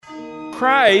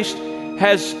Christ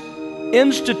has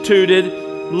instituted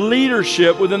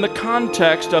leadership within the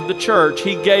context of the church.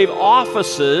 He gave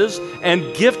offices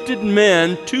and gifted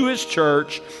men to his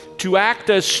church to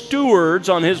act as stewards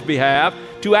on his behalf,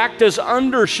 to act as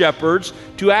under-shepherds,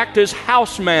 to act as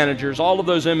house managers. All of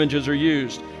those images are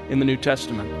used in the New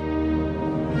Testament.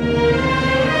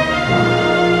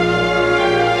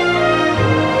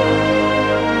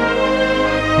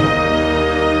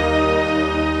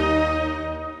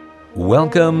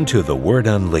 Welcome to The Word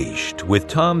Unleashed with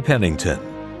Tom Pennington.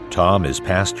 Tom is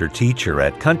pastor-teacher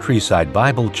at Countryside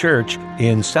Bible Church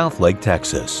in Southlake,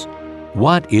 Texas.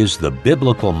 What is the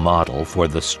biblical model for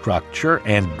the structure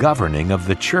and governing of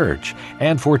the church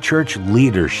and for church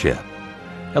leadership?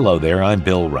 Hello there, I'm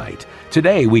Bill Wright.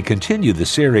 Today we continue the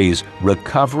series,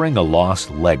 Recovering a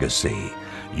Lost Legacy.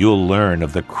 You'll learn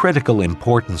of the critical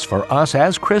importance for us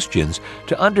as Christians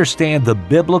to understand the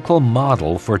biblical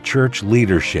model for church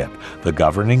leadership, the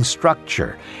governing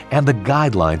structure, and the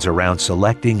guidelines around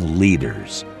selecting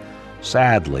leaders.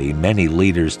 Sadly, many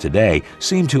leaders today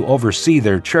seem to oversee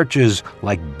their churches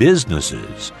like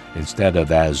businesses instead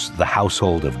of as the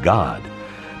household of God.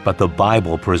 But the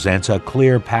Bible presents a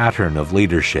clear pattern of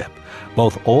leadership.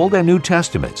 Both Old and New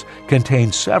Testaments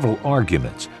contain several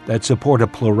arguments that support a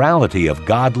plurality of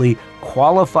godly,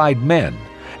 qualified men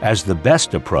as the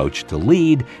best approach to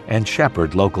lead and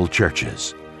shepherd local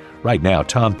churches. Right now,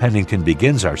 Tom Pennington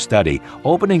begins our study,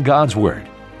 opening God's Word,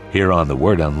 here on The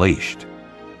Word Unleashed.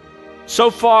 So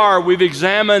far, we've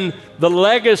examined the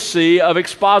legacy of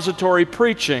expository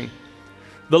preaching,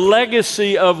 the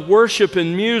legacy of worship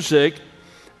and music,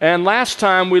 and last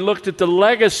time we looked at the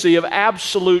legacy of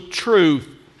absolute truth.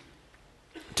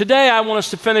 Today, I want us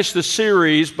to finish the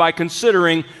series by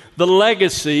considering the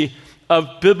legacy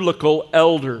of biblical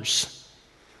elders.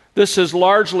 This has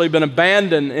largely been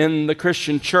abandoned in the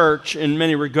Christian church in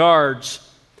many regards.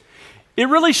 It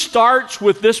really starts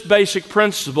with this basic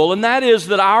principle, and that is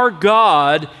that our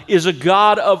God is a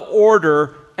God of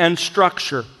order and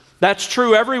structure. That's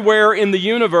true everywhere in the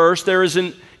universe. There is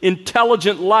an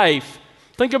intelligent life.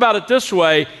 Think about it this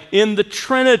way. In the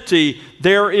Trinity,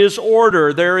 there is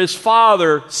order. There is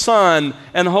Father, Son,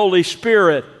 and Holy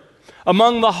Spirit.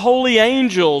 Among the holy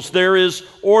angels, there is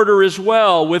order as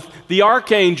well, with the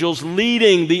archangels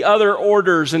leading the other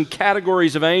orders and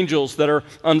categories of angels that are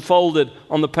unfolded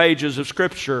on the pages of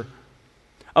Scripture.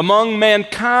 Among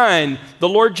mankind, the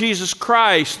Lord Jesus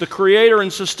Christ, the creator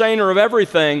and sustainer of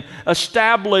everything,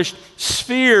 established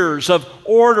spheres of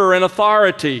order and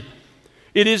authority.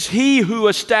 It is He who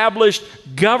established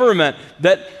government,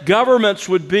 that governments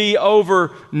would be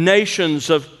over nations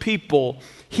of people.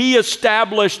 He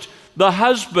established the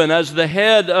husband as the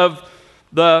head of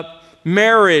the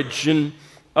marriage and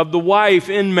of the wife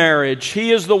in marriage.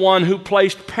 He is the one who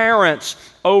placed parents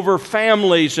over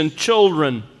families and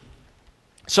children.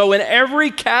 So in every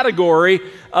category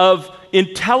of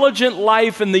intelligent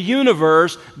life in the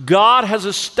universe, God has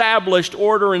established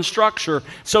order and structure.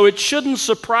 So it shouldn't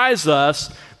surprise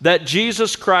us that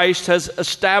Jesus Christ has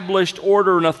established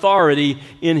order and authority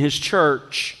in His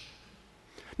church.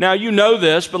 Now, you know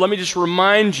this, but let me just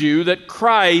remind you that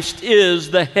Christ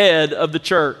is the head of the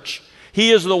church.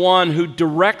 He is the one who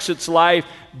directs its life,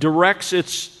 directs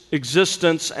its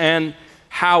existence, and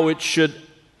how it should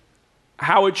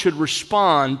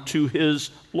respond to His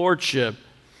lordship.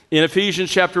 In Ephesians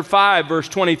chapter 5, verse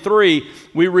 23,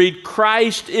 we read,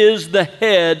 Christ is the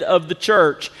head of the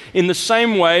church. In the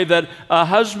same way that a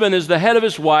husband is the head of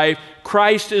his wife,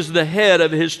 Christ is the head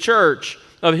of His church,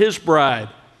 of His bride.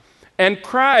 And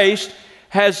Christ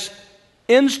has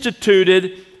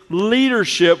instituted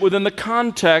leadership within the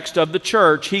context of the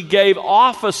church. He gave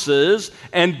offices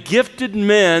and gifted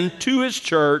men to His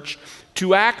church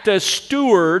to act as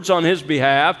stewards on His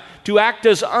behalf, to act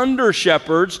as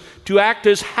under-shepherds, to act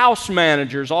as house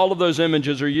managers. All of those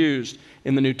images are used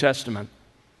in the New Testament.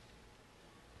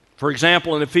 For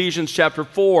example, in Ephesians chapter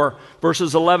 4,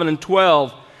 verses 11 and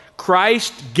 12,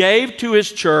 Christ gave to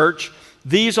His church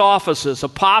these offices: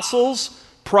 apostles,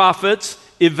 prophets,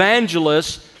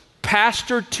 evangelists,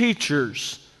 pastor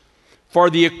teachers,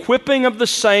 for the equipping of the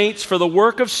saints for the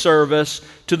work of service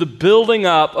to the building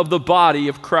up of the body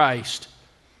of Christ.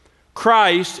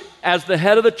 Christ, as the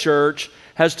head of the church,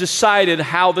 has decided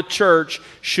how the church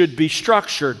should be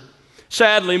structured.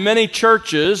 Sadly, many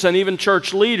churches and even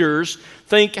church leaders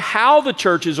think how the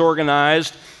church is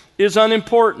organized is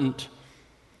unimportant.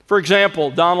 For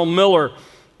example, Donald Miller,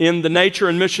 in The Nature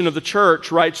and Mission of the Church,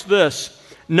 writes this: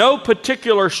 no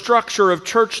particular structure of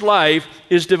church life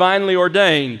is divinely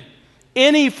ordained.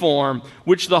 Any form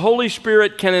which the Holy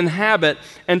Spirit can inhabit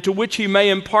and to which He may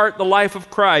impart the life of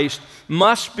Christ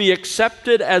must be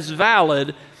accepted as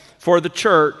valid for the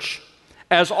church.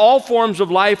 As all forms of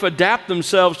life adapt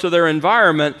themselves to their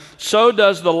environment, so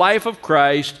does the life of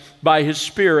Christ by His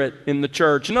Spirit in the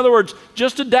church. In other words,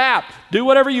 just adapt. Do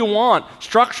whatever you want.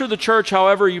 Structure the church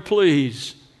however you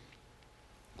please.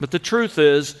 But the truth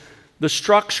is, the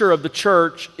structure of the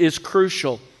church is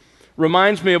crucial.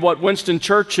 Reminds me of what Winston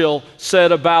Churchill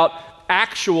said about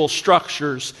actual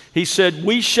structures. He said,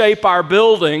 we shape our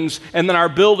buildings and then our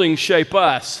buildings shape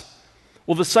us.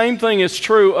 Well, the same thing is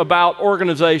true about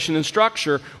organization and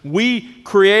structure. We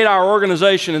create our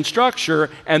organization and structure,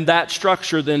 and that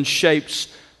structure then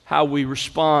shapes how we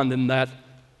respond in that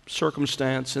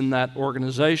circumstance, in that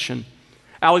organization.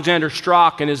 Alexander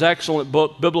Strauch, in his excellent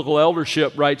book, Biblical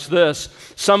Eldership, writes this: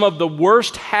 some of the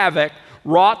worst havoc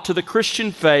wrought to the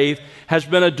Christian faith has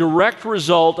been a direct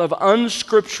result of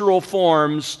unscriptural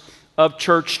forms of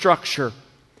church structure.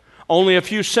 Only a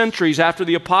few centuries after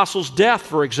the apostles' death,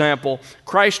 for example,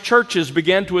 Christ's churches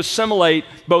began to assimilate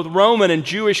both Roman and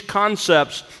Jewish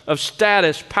concepts of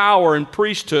status, power, and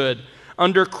priesthood.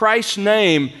 Under Christ's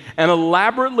name, an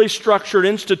elaborately structured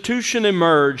institution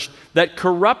emerged that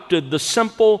corrupted the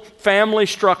simple family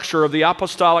structure of the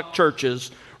apostolic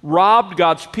churches, robbed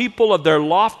God's people of their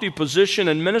lofty position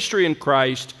and ministry in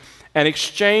Christ, and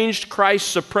exchanged Christ's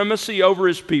supremacy over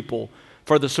His people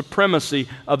for the supremacy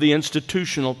of the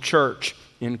institutional church,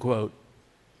 end quote.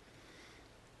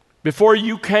 Before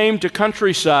you came to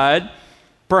Countryside,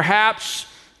 perhaps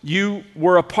you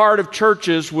were a part of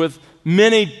churches with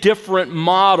many different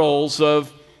models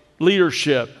of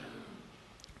leadership.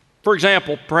 For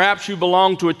example, perhaps you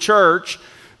belonged to a church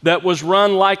that was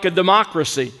run like a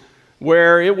democracy,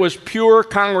 where it was pure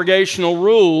congregational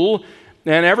rule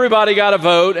and everybody got a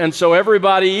vote, and so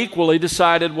everybody equally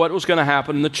decided what was going to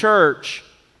happen in the church.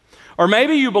 Or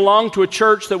maybe you belonged to a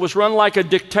church that was run like a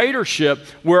dictatorship,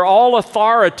 where all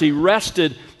authority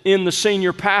rested in the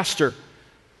senior pastor.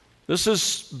 This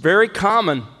is very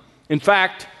common. In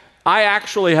fact, I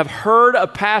actually have heard a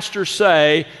pastor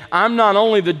say, I'm not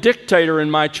only the dictator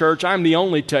in my church, I'm the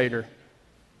only tater.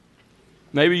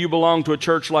 Maybe you belong to a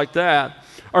church like that.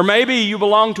 Or maybe you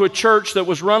belong to a church that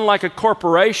was run like a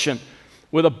corporation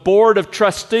with a board of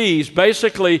trustees,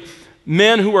 basically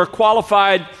men who are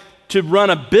qualified to run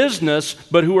a business,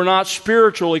 but who are not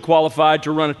spiritually qualified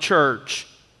to run a church.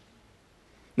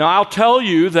 Now, I'll tell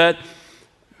you that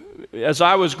as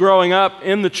I was growing up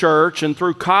in the church and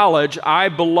through college, I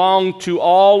belonged to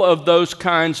all of those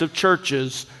kinds of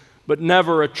churches, but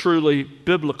never a truly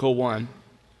biblical one.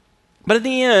 But in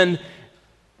the end,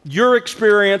 your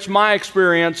experience, my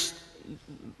experience,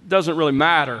 doesn't really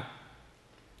matter.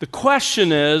 The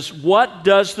question is, what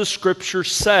does the Scripture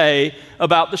say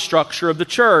about the structure of the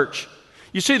church?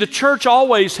 You see, the church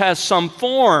always has some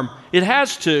form. It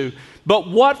has to. But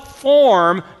what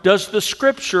form does the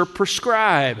Scripture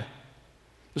prescribe?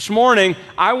 This morning,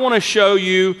 I want to show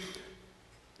you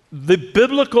the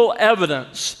biblical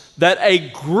evidence that a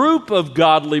group of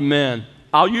godly men,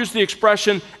 I'll use the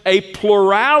expression, a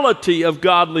plurality of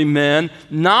godly men,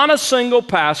 not a single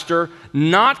pastor,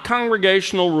 not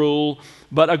congregational rule,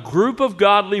 but a group of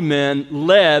godly men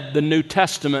led the New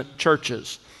Testament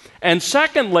churches. And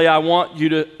secondly, I want you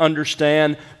to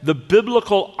understand the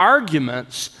biblical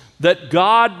arguments that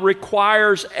God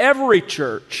requires every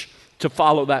church to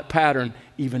follow that pattern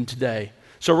even today.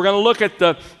 So we're going to look at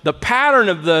the pattern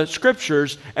of the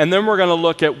Scriptures, and then we're going to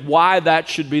look at why that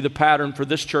should be the pattern for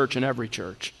this church and every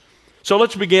church. So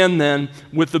let's begin then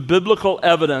with the biblical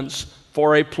evidence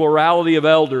for a plurality of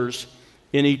elders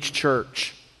in each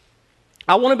church.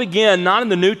 I want to begin not in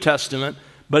the New Testament,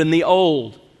 but in the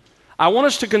Old. I want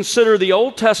us to consider the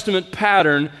Old Testament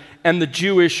pattern and the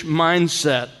Jewish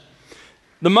mindset.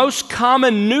 The most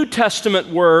common New Testament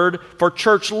word for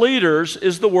church leaders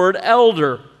is the word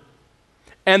elder.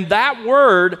 And that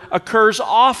word occurs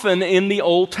often in the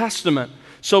Old Testament.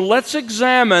 So let's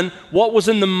examine what was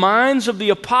in the minds of the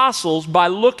apostles by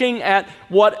looking at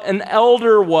what an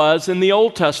elder was in the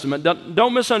Old Testament.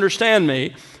 Don't misunderstand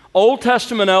me. Old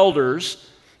Testament elders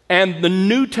and the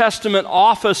New Testament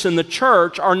office in the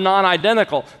church are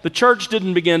non-identical. The church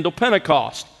didn't begin till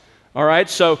Pentecost. All right,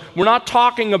 so we're not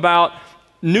talking about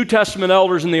New Testament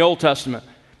elders in the Old Testament,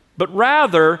 but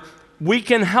rather we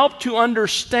can help to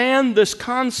understand this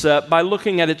concept by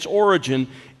looking at its origin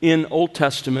in Old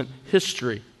Testament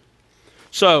history.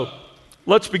 So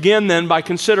let's begin then by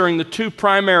considering the two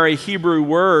primary Hebrew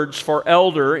words for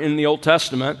elder in the Old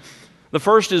Testament. The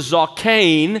first is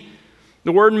zakain.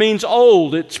 The word means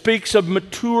old. It speaks of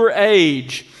mature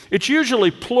age. It's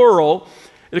usually plural,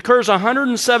 It occurs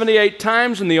 178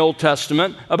 times in the Old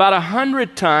Testament, about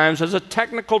 100 times as a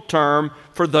technical term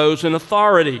for those in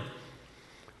authority.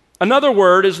 Another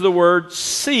word is the word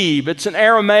Seb. It's an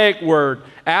Aramaic word.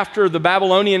 After the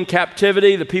Babylonian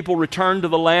captivity, the people returned to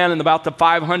the land in about the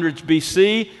 500s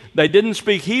BC. They didn't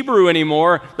speak Hebrew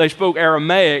anymore. They spoke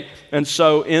Aramaic. And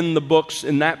so in the books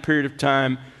in that period of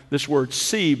time, this word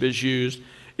Seb is used.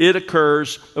 It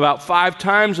occurs about 5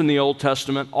 times in the Old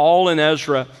Testament, all in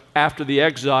Ezra after the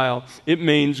exile. It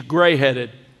means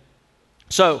gray-headed.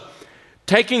 So,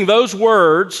 taking those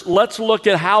words, let's look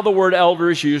at how the word elder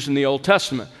is used in the Old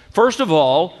Testament. First of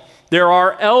all, there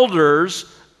are elders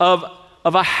of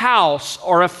a house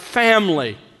or a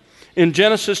family. In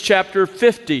Genesis chapter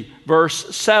 50,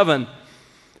 verse 7,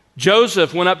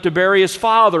 Joseph went up to bury his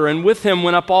father, and with him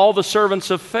went up all the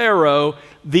servants of Pharaoh,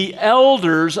 the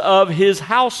elders of his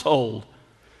household.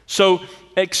 So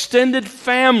extended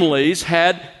families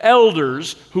had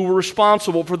elders who were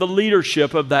responsible for the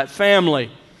leadership of that family.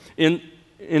 In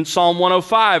Psalm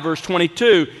 105, verse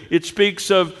 22, it speaks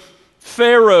of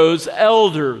Pharaoh's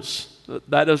elders,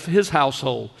 that is his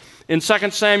household. In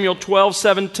 2 Samuel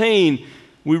 12:17,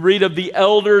 we read of the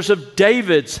elders of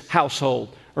David's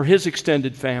household, or his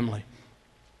extended family.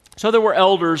 So there were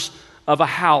elders of a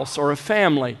house or a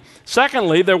family.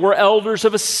 Secondly, there were elders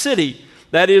of a city,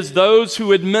 that is, those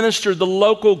who administered the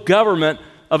local government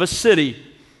of a city.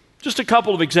 Just a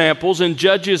couple of examples. In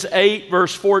Judges 8,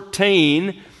 verse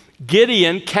 14,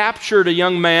 Gideon captured a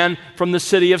young man from the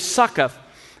city of Succoth,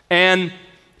 and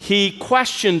he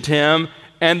questioned him,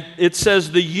 and it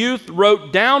says the youth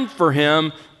wrote down for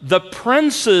him the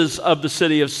princes of the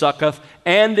city of Succoth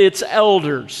and its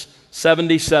elders,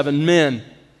 77 men.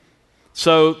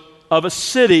 So of a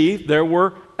city, there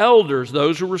were elders,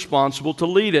 those who were responsible to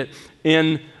lead it.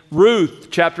 In Ruth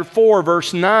chapter 4,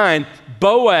 verse 9,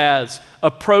 Boaz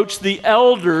approached the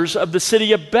elders of the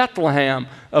city of Bethlehem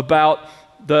about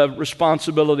the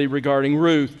responsibility regarding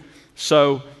Ruth.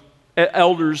 So,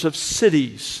 elders of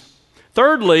cities.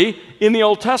 Thirdly, in the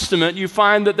Old Testament, you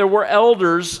find that there were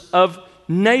elders of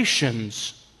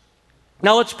nations.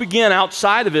 Now let's begin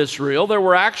outside of Israel. There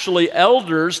were actually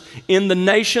elders in the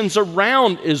nations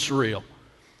around Israel.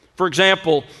 For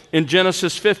example, in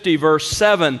Genesis 50, verse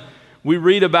 7, we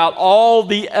read about all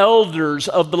the elders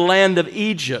of the land of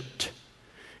Egypt.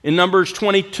 In Numbers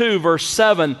 22, verse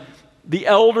 7, the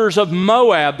elders of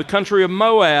Moab, the country of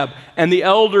Moab, and the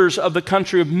elders of the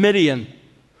country of Midian.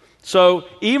 So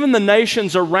even the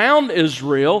nations around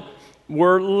Israel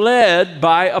were led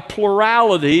by a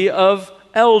plurality of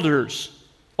elders,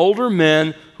 older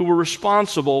men who were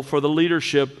responsible for the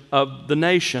leadership of the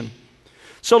nation.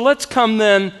 So let's come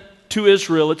then to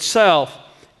Israel itself.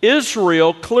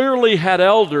 Israel clearly had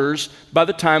elders by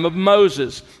the time of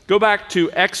Moses. Go back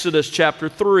to Exodus chapter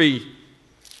 3.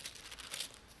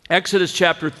 Exodus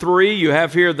chapter 3, you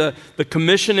have here the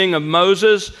commissioning of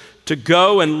Moses to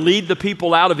go and lead the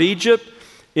people out of Egypt.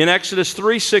 In Exodus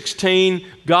 3:16,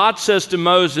 God says to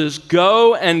Moses,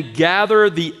 "Go and gather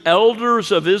the elders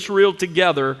of Israel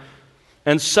together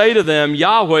and say to them,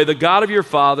 Yahweh, the God of your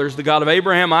fathers, the God of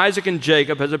Abraham, Isaac, and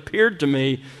Jacob, has appeared to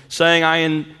me, saying, I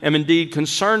am indeed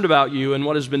concerned about you and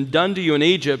what has been done to you in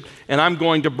Egypt, and I'm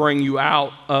going to bring you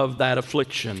out of that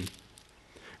affliction."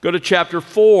 Go to chapter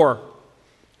 4.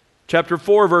 Chapter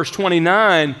 4, verse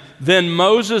 29, "Then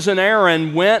Moses and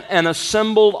Aaron went and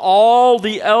assembled all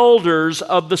the elders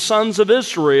of the sons of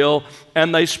Israel,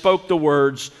 and they spoke the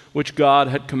words which God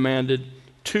had commanded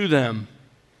to them."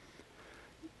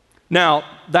 Now,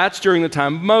 that's during the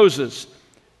time of Moses.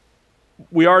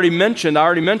 I already mentioned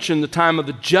the time of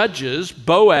the judges,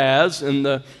 Boaz and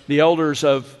the elders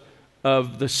of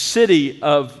the city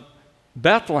of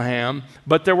Bethlehem,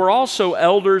 but there were also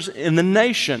elders in the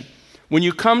nation. When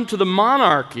you come to the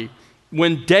monarchy,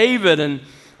 when David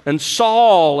and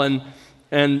Saul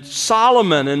and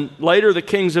Solomon and later the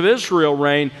kings of Israel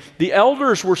reigned, the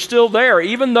elders were still there.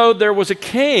 Even though there was a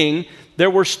king, there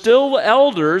were still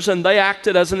elders, and they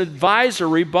acted as an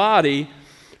advisory body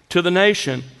to the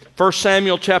nation. 1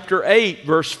 Samuel chapter 8,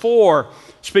 verse 4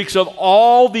 speaks of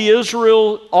all the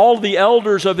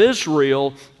elders of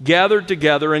Israel gathered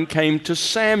together and came to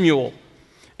Samuel.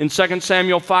 In 2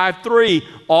 Samuel 5:3,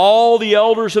 all the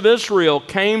elders of Israel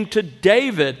came to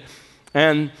David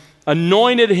and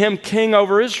anointed him king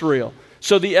over Israel.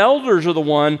 So the elders are the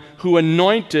one who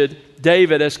anointed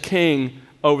David as king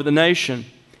over the nation.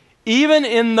 Even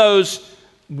in those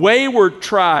wayward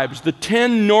tribes, the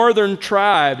 10 northern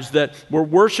tribes that were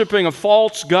worshiping a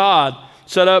false god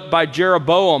set up by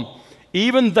Jeroboam,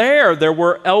 even there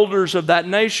were elders of that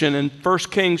nation. In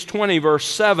 1 Kings 20, verse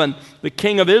 7, the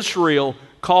king of Israel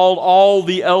called all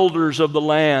the elders of the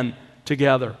land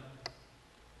together.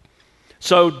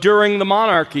 So during the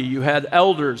monarchy, you had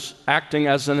elders acting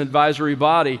as an advisory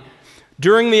body.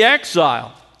 During the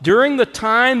exile, during the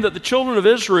time that the children of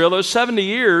Israel, those 70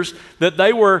 years that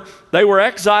they were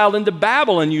exiled into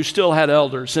Babylon, you still had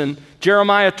elders. In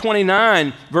Jeremiah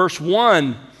 29, verse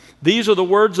 1, these are the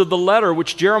words of the letter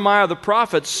which Jeremiah the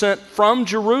prophet sent from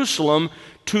Jerusalem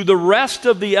to the rest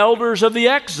of the elders of the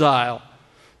exile.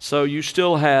 So you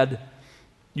still had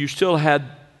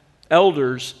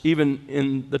elders even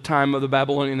in the time of the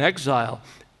Babylonian exile.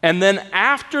 And then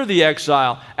after the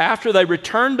exile, after they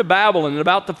returned to Babylon in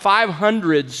about the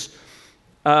 500s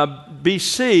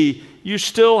BC, you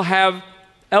still have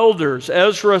elders.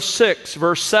 Ezra 6,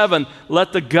 verse 7,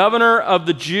 let the governor of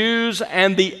the Jews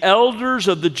and the elders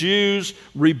of the Jews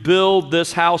rebuild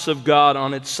this house of God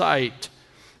on its site.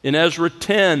 In Ezra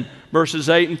 10, verses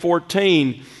 8 and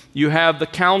 14, you have the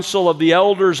council of the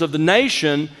elders of the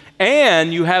nation,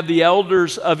 and you have the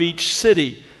elders of each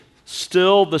city.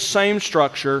 Still the same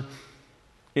structure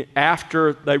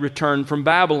after they returned from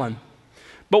Babylon.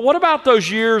 But what about those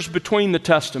years between the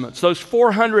testaments, those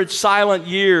 400 silent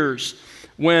years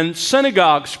when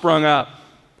synagogues sprung up?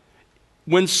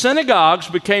 When synagogues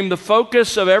became the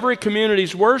focus of every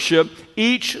community's worship,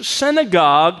 each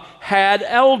synagogue had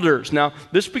elders. Now,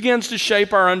 this begins to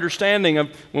shape our understanding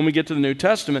of when we get to the New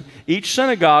Testament. Each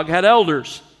synagogue had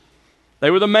elders.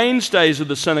 They were the mainstays of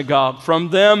the synagogue. From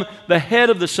them, the head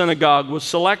of the synagogue was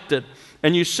selected.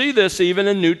 And you see this even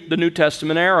in the New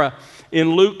Testament era.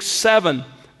 In Luke 7,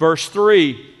 verse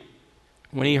 3,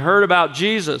 when he heard about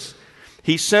Jesus,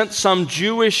 he sent some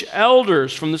Jewish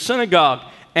elders from the synagogue,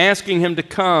 asking him to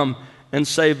come and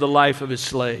save the life of his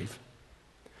slave.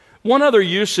 One other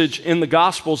usage in the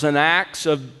Gospels and Acts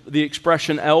of the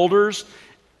expression elders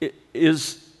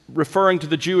is referring to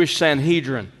the Jewish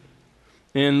Sanhedrin.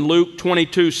 In Luke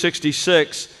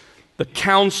 22:66, the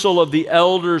council of the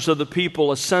elders of the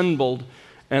people assembled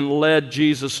and led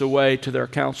Jesus away to their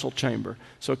council chamber.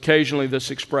 So occasionally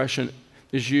this expression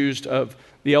is used of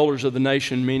the elders of the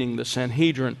nation, meaning the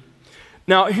Sanhedrin.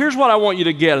 Now, here's what I want you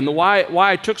to get, and why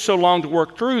I took so long to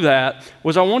work through that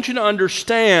was I want you to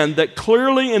understand that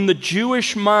clearly in the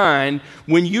Jewish mind,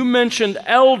 when you mentioned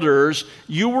elders,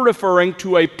 you were referring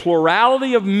to a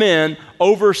plurality of men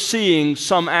overseeing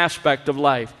some aspect of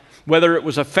life. Whether it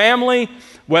was a family,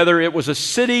 whether it was a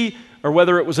city, or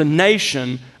whether it was a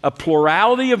nation, a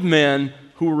plurality of men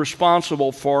who were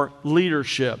responsible for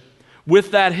leadership.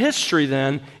 With that history,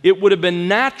 then, it would have been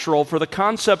natural for the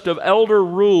concept of elder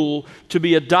rule to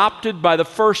be adopted by the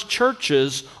first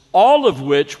churches, all of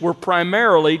which were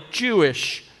primarily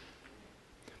Jewish.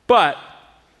 But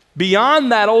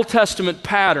beyond that Old Testament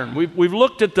pattern, we've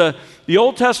looked at the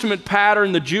Old Testament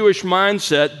pattern, the Jewish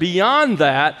mindset. Beyond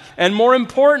that, and more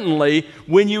importantly,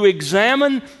 when you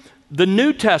examine the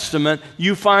New Testament,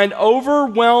 you find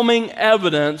overwhelming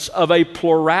evidence of a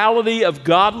plurality of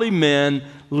godly men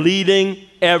leading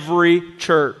every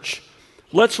church.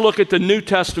 Let's look at the New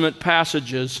Testament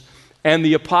passages and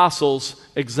the apostles'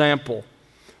 example.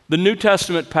 The New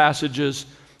Testament passages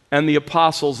and the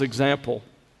apostles' example.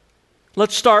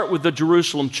 Let's start with the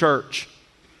Jerusalem church.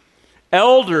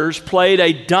 Elders played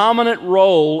a dominant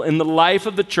role in the life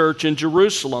of the church in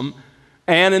Jerusalem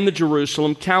and in the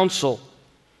Jerusalem council.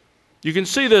 You can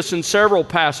see this in several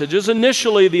passages.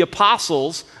 Initially, the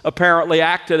apostles apparently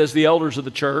acted as the elders of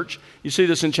the church. You see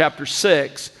this in chapter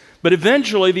 6. But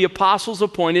eventually, the apostles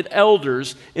appointed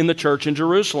elders in the church in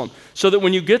Jerusalem. So that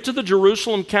when you get to the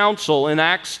Jerusalem council in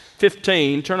Acts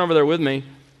 15, turn over there with me.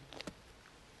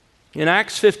 In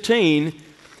Acts 15,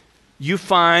 you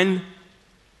find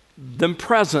them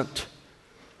present.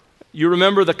 You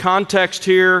remember the context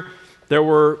here. There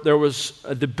was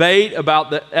a debate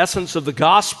about the essence of the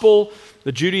gospel.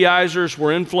 The Judaizers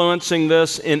were influencing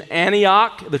this in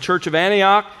Antioch, the church of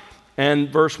Antioch. And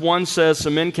verse 1 says,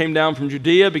 some men came down from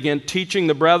Judea, began teaching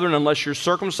the brethren, unless you're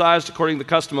circumcised according to the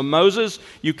custom of Moses,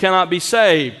 you cannot be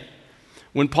saved.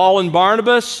 When Paul and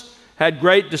Barnabas had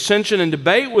great dissension and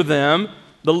debate with them,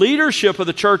 the leadership of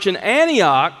the church in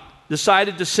Antioch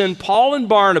decided to send Paul and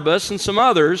Barnabas and some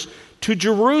others to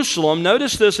Jerusalem.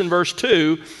 Notice this in verse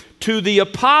 2, to the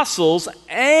apostles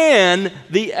and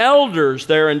the elders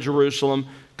there in Jerusalem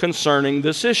concerning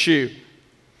this issue.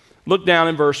 Look down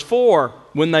in verse 4.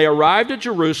 When they arrived at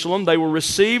Jerusalem, they were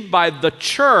received by the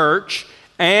church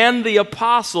and the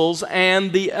apostles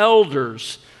and the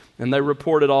elders, and they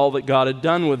reported all that God had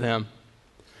done with them.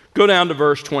 Go down to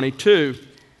verse 22.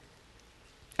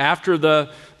 After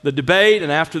the debate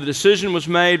and after the decision was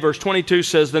made, verse 22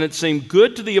 says, then it seemed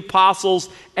good to the apostles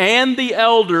and the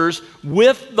elders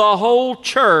with the whole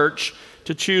church to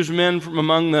to choose men from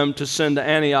among them to send to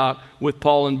Antioch with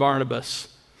Paul and Barnabas,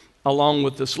 along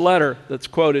with this letter that's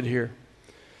quoted here.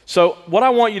 So what I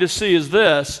want you to see is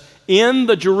this. In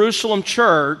the Jerusalem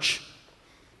church,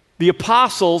 the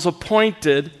apostles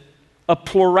appointed a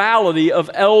plurality of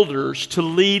elders to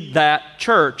lead that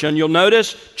church. And you'll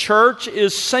notice church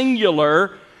is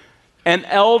singular and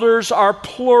elders are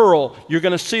plural. You're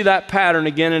going to see that pattern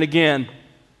again and again.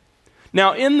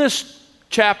 Now, in this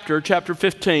chapter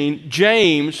 15,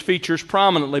 James features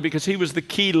prominently because he was the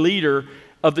key leader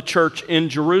of the church in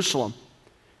Jerusalem.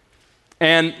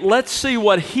 And let's see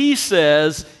what he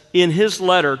says in his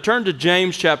letter. Turn to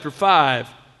James chapter 5.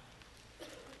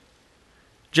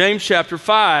 James chapter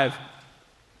 5.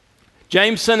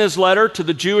 James sent his letter to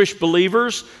the Jewish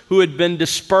believers who had been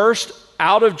dispersed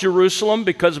out of Jerusalem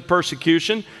because of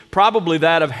persecution, probably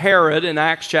that of Herod in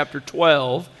Acts chapter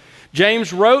 12.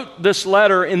 James wrote this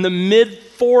letter in the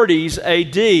mid-40s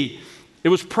A.D. It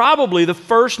was probably the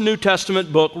first New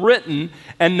Testament book written.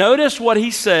 And notice what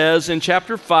he says in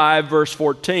chapter 5, verse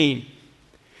 14.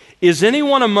 Is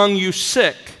anyone among you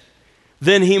sick?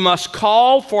 Then he must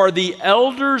call for the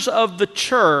elders of the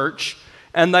church,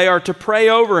 and they are to pray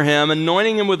over him,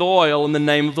 anointing him with oil in the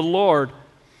name of the Lord.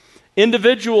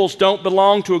 Individuals don't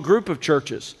belong to a group of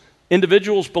churches.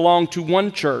 Individuals belong to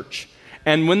one church.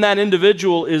 And when that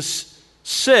individual is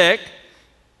sick,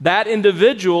 that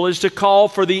individual is to call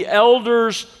for the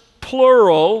elders,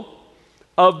 plural,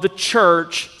 of the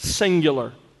church,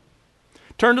 singular.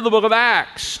 Turn to the book of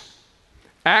Acts.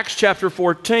 Acts chapter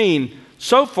 14.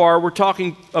 So far, we're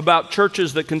talking about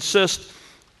churches that consist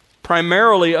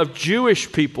primarily of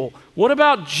Jewish people. What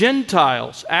about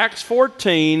Gentiles? Acts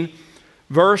 14,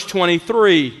 verse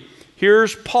 23.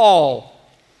 Here's Paul.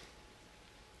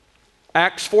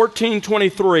 Acts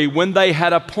 14:23, when they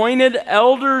had appointed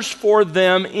elders for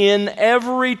them in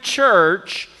every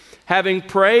church, having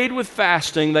prayed with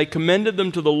fasting, they commended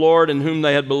them to the Lord in whom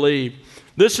they had believed.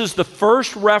 This is the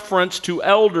first reference to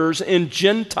elders in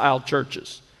Gentile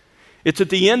churches. It's at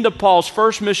the end of Paul's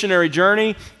first missionary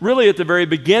journey, really at the very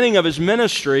beginning of his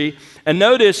ministry. And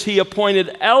notice he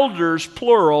appointed elders,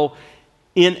 plural,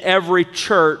 in every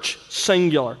church,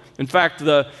 singular. In fact,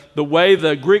 the way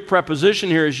the Greek preposition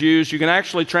here is used, you can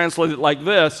actually translate it like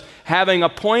this: having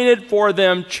appointed for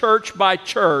them church by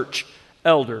church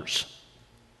elders.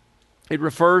 It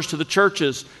refers to the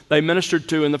churches they ministered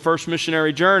to in the first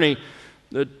missionary journey.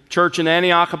 The church in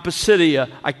Antioch of Pisidia,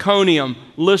 Iconium,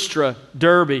 Lystra,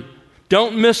 Derbe.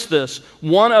 Don't miss this.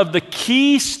 One of the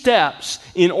key steps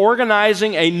in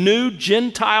organizing a new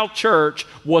Gentile church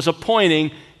was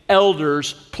appointing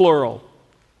elders, plural.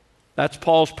 That's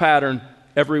Paul's pattern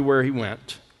everywhere he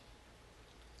went.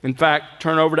 In fact,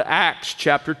 turn over to Acts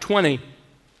chapter 20.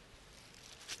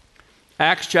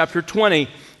 Acts chapter 20.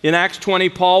 In Acts 20,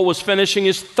 Paul was finishing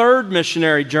his third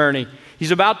missionary journey.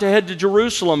 He's about to head to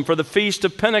Jerusalem for the Feast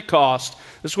of Pentecost.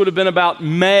 This would have been about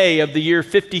May of the year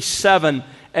 57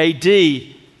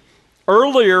 A.D.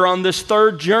 Earlier on this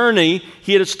third journey,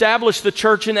 he had established the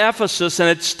church in Ephesus and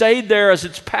had stayed there as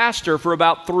its pastor for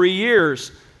about 3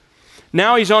 years.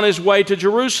 Now he's on his way to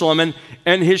Jerusalem,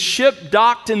 and his ship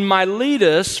docked in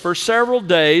Miletus for several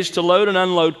days to load and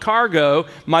unload cargo.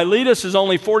 Miletus is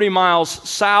only 40 miles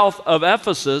south of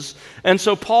Ephesus, and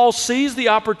so Paul seized the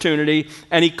opportunity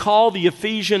and he called the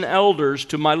Ephesian elders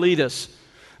to Miletus.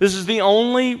 This is the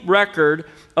only record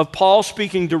of Paul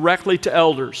speaking directly to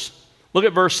elders. Look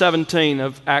at verse 17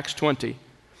 of Acts 20.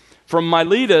 From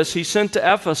Miletus he sent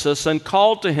to Ephesus and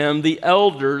called to him the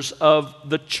elders of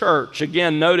the church.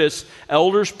 Again, notice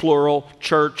elders plural,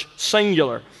 church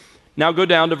singular. Now go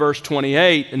down to verse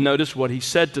 28 and notice what he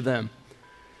said to them.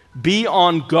 Be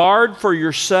on guard for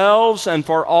yourselves and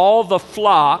for all the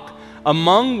flock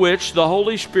among which the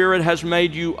Holy Spirit has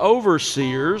made you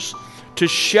overseers to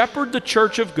shepherd the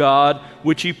church of God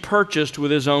which he purchased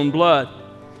with his own blood.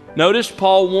 Notice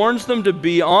Paul warns them to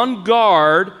be on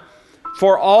guard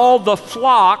for all the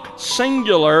flock,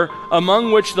 singular,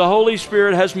 among which the Holy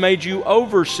Spirit has made you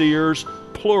overseers,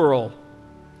 plural.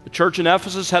 The church in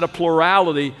Ephesus had a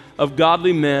plurality of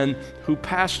godly men who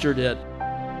pastored it.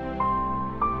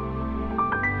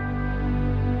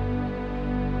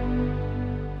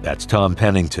 That's Tom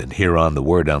Pennington here on The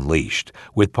Word Unleashed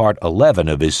with part 11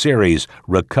 of his series,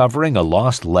 Recovering a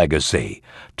Lost Legacy.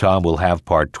 Tom will have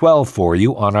part 12 for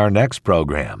you on our next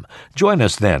program. Join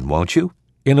us then, won't you?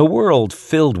 In a world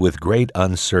filled with great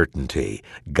uncertainty,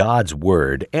 God's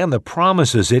Word and the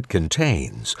promises it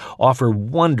contains offer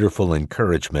wonderful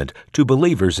encouragement to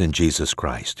believers in Jesus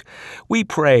Christ. We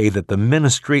pray that the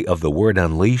ministry of The Word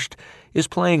Unleashed is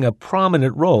playing a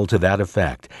prominent role to that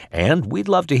effect, and we'd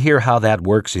love to hear how that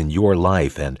works in your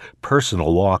life and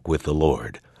personal walk with the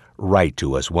Lord. Write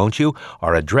to us, won't you?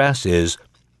 Our address is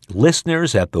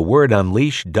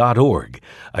listeners@thewordunleashed.org.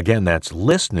 Again, that's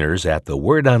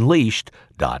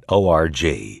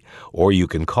listeners@thewordunleashed.org. Or you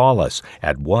can call us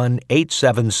at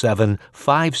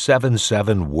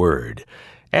 1-877-577-WORD.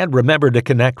 And remember to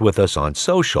connect with us on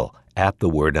social at The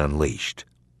Word Unleashed.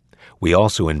 We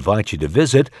also invite you to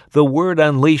visit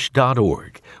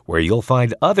thewordunleashed.org, where you'll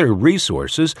find other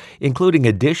resources, including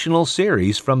additional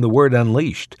series from The Word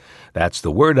Unleashed. That's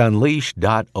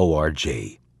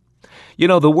thewordunleashed.org. You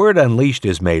know, The Word Unleashed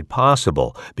is made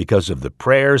possible because of the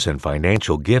prayers and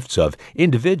financial gifts of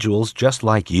individuals just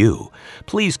like you.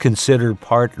 Please consider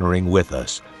partnering with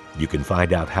us. You can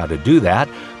find out how to do that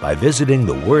by visiting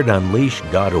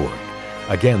thewordunleashed.org.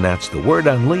 Again, that's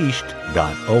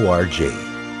thewordunleashed.org.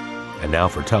 And now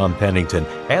for Tom Pennington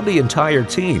and the entire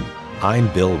team,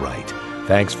 I'm Bill Wright.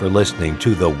 Thanks for listening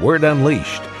to The Word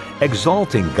Unleashed,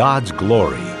 exalting God's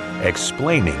glory,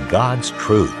 explaining God's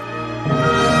truth.